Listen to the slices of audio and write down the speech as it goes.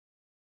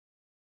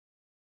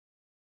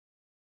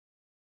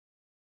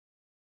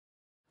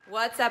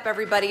What's up,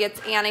 everybody?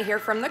 It's Anna here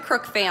from the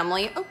Crook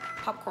family. Oh,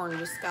 popcorn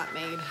just got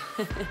made.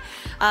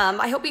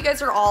 I hope you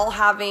guys are all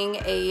having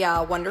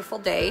a wonderful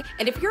day.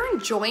 And if you're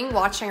enjoying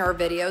watching our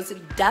videos,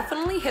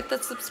 definitely hit the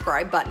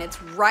subscribe button. It's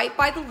right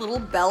by the little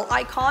bell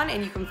icon,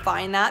 and you can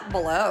find that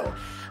below.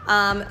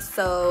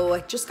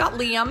 So just got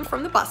Liam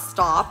from the bus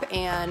stop,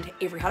 and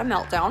Avery had a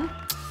meltdown.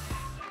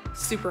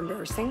 Super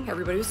embarrassing.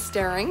 Everybody was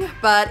staring,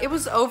 but it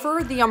was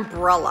over the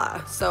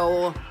umbrella.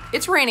 So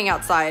it's raining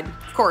outside.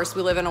 Of course,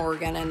 we live in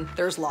Oregon and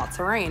there's lots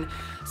of rain.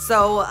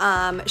 So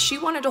she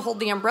wanted to hold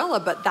the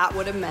umbrella, but that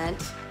would have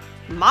meant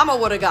Mama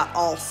would have got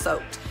all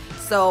soaked.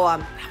 So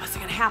that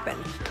wasn't gonna happen.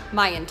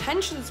 My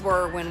intentions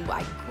were when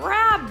I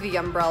grabbed the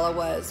umbrella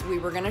was we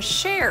were gonna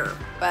share,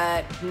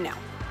 but no,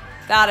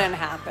 that didn't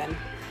happen.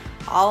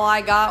 All I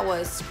got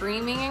was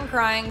screaming and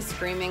crying,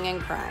 screaming and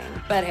crying.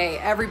 But hey,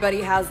 everybody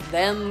has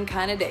them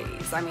kind of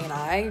days. I mean,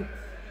 I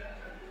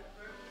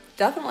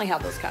definitely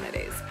have those kind of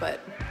days, but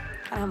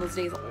I have those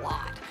days a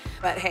lot.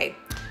 But hey,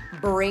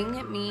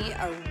 bring me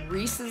a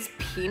Reese's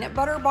peanut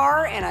butter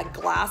bar and a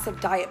glass of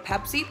Diet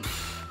Pepsi.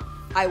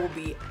 I will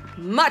be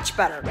much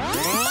better.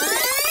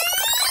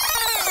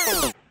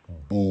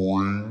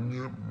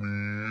 Bring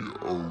me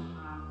a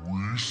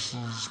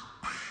Reese's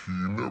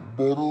peanut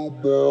butter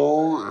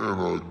bar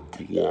and a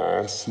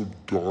glass of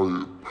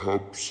Diet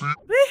Pepsi.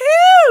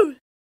 Woohoo!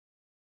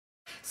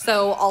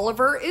 So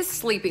Oliver is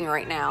sleeping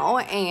right now,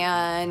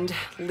 and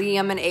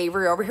Liam and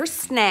Avery are over here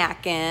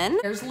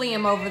snacking. There's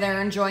Liam over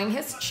there enjoying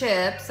his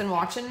chips and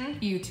watching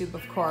YouTube,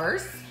 of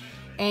course.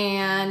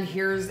 And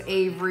here's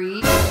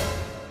Avery.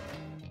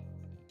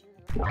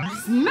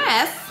 This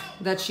mess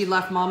that she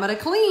left Mama to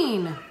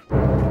clean.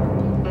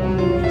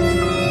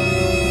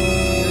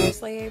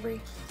 Seriously,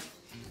 Avery?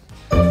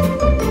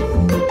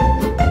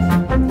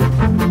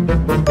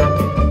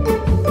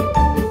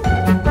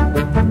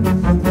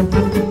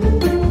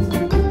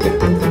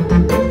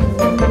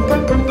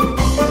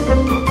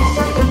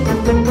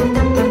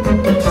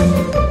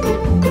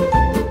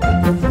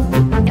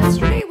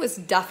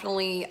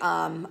 Definitely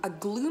a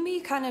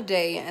gloomy kind of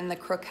day in the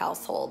Crook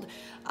household.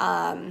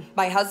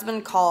 My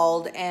husband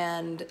called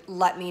and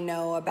let me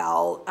know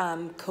about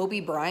Kobe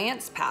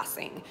Bryant's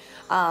passing.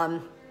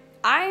 I'm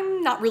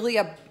not really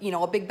a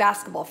big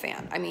basketball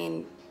fan. I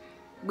mean,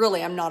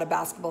 really, I'm not a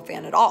basketball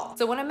fan at all.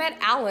 So when I met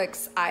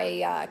Alex,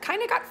 I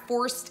kind of got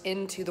forced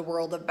into the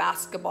world of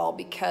basketball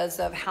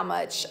because of how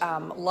much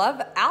love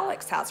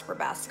Alex has for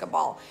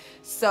basketball.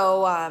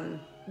 So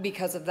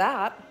because of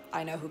that,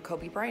 I know who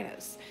Kobe Bryant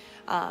is.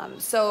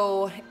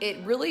 So it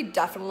really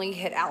definitely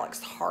hit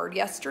Alex hard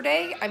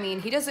yesterday. I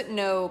mean, he doesn't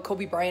know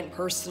Kobe Bryant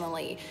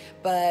personally,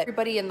 but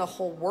everybody in the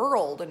whole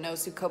world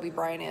knows who Kobe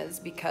Bryant is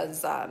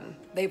because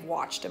they've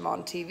watched him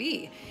on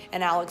TV.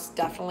 And Alex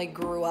definitely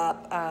grew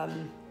up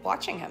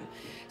watching him.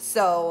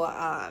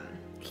 So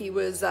he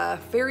was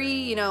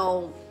very,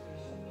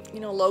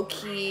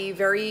 low-key,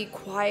 very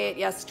quiet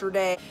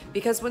yesterday,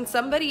 because when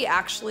somebody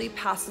actually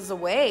passes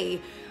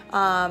away,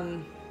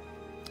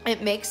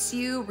 it makes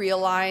you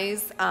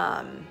realize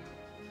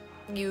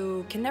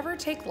you can never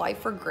take life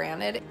for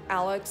granted.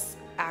 Alex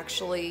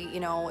actually,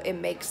 it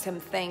makes him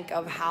think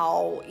of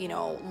how,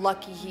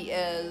 lucky he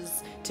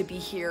is to be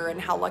here and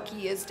how lucky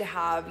he is to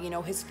have,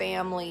 his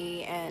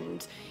family,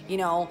 and,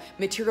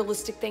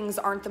 materialistic things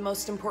aren't the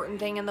most important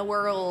thing in the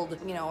world.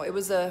 It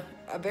was a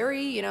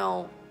very,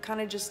 kind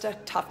of just a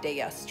tough day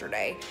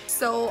yesterday.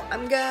 So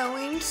I'm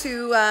going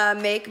to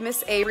make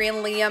Miss Avery and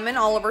Liam and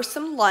Oliver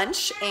some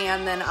lunch,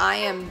 and then I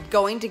am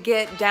going to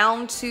get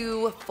down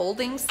to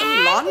folding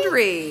some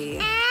laundry.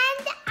 And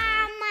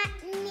I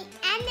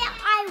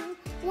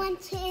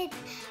wanted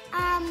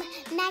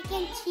mac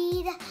and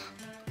cheese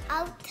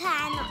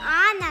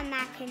outside on a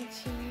mac and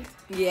cheese.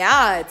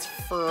 Yeah, it's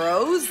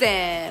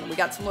frozen. We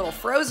got some little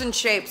frozen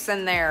shapes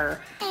in there.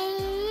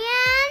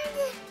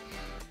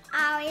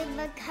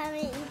 Oliver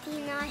coming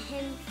eating on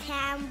his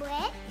sandwich.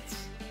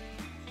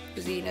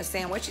 He's eating a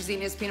sandwich. He's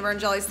eating his peanut butter and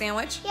jelly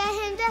sandwich.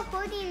 Yeah, him just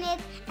holding it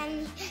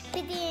and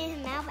putting it in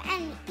his mouth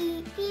and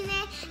eating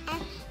it,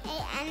 and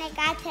I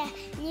got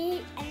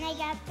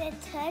the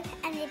tooth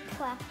and the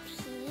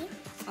fluffy.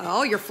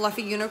 Oh, your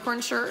fluffy unicorn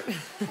shirt.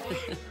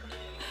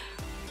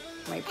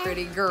 My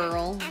pretty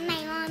girl. And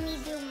my mommy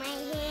do my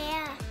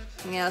hair.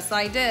 Yes,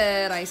 I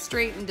did. I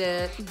straightened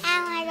it. And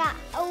I got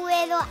a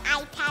little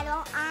eye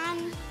tattoo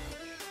on.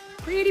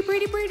 Pretty,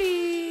 pretty,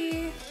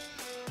 pretty.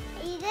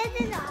 He did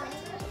it all.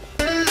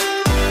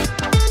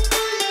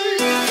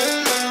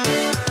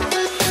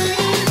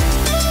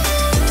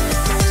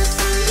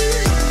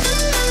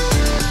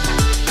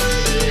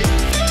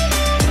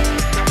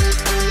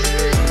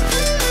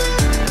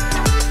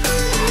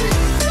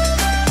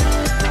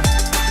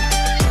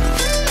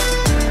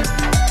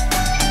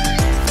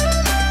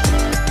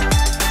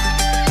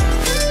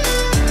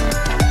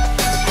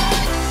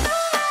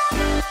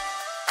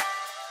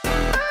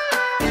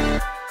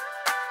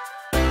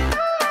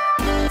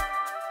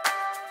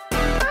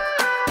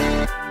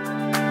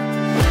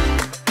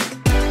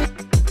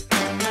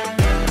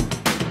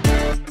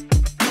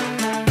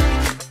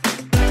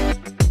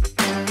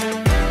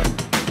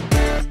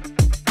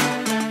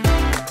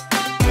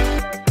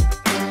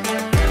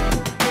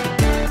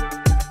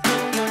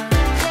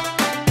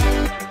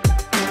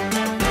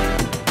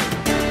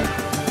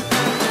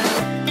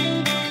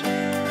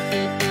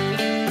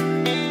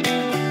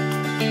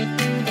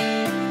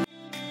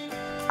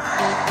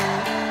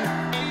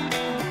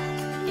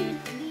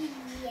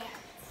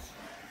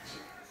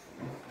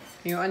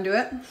 You undo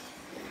it?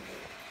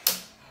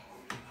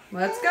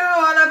 Let's go,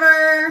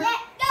 Oliver.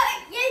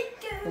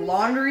 The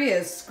laundry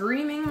is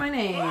screaming my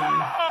name.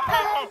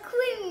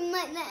 Screaming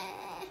my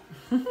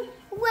name.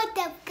 What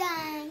up,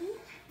 guys?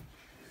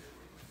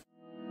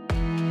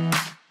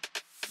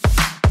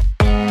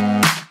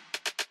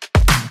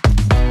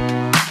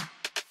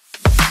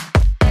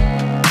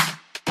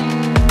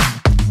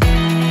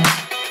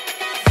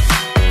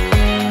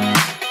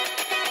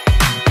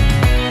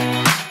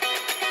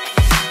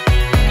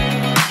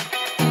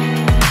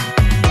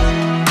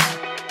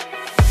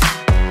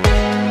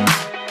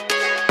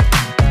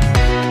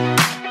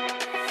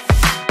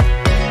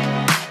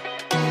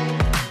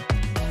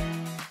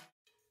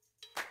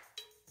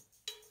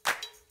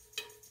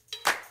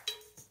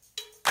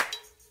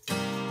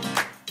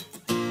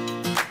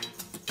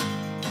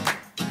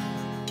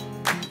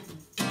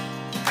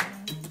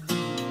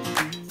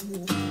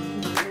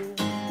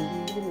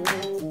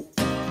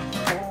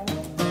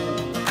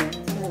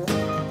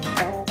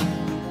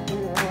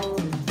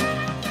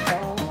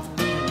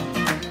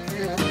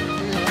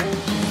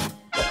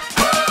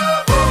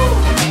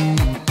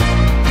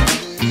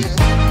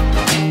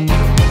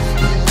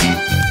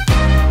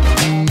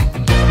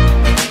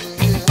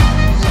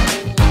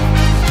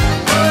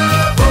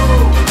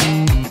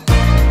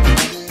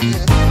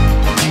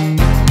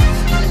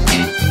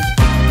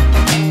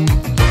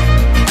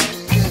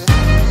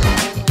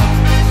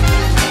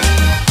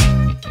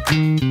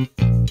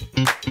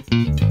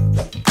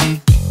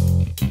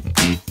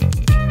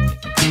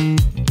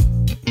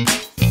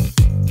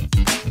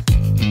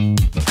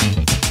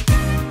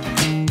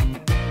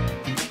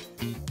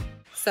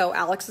 So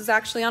Alex is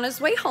actually on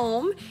his way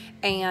home,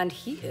 and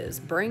he is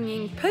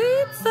bringing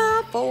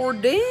pizza for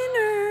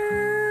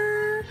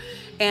dinner.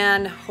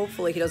 And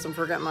hopefully he doesn't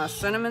forget my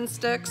cinnamon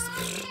sticks.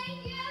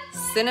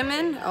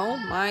 Cinnamon, oh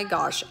my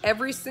gosh,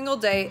 every single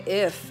day,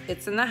 if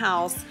it's in the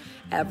house,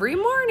 every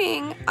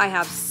morning I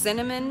have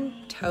cinnamon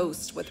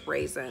toast with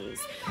raisins.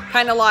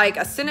 Kind of like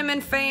a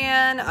cinnamon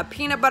fan, a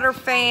peanut butter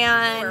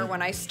fan. Where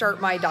when I start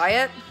my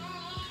diet,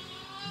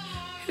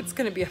 it's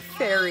gonna be a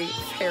very,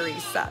 very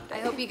sad day. I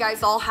hope you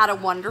guys all had a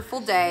wonderful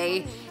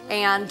day,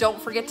 and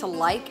don't forget to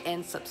like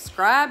and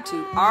subscribe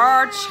to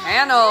our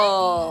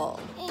channel.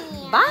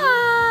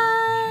 Bye.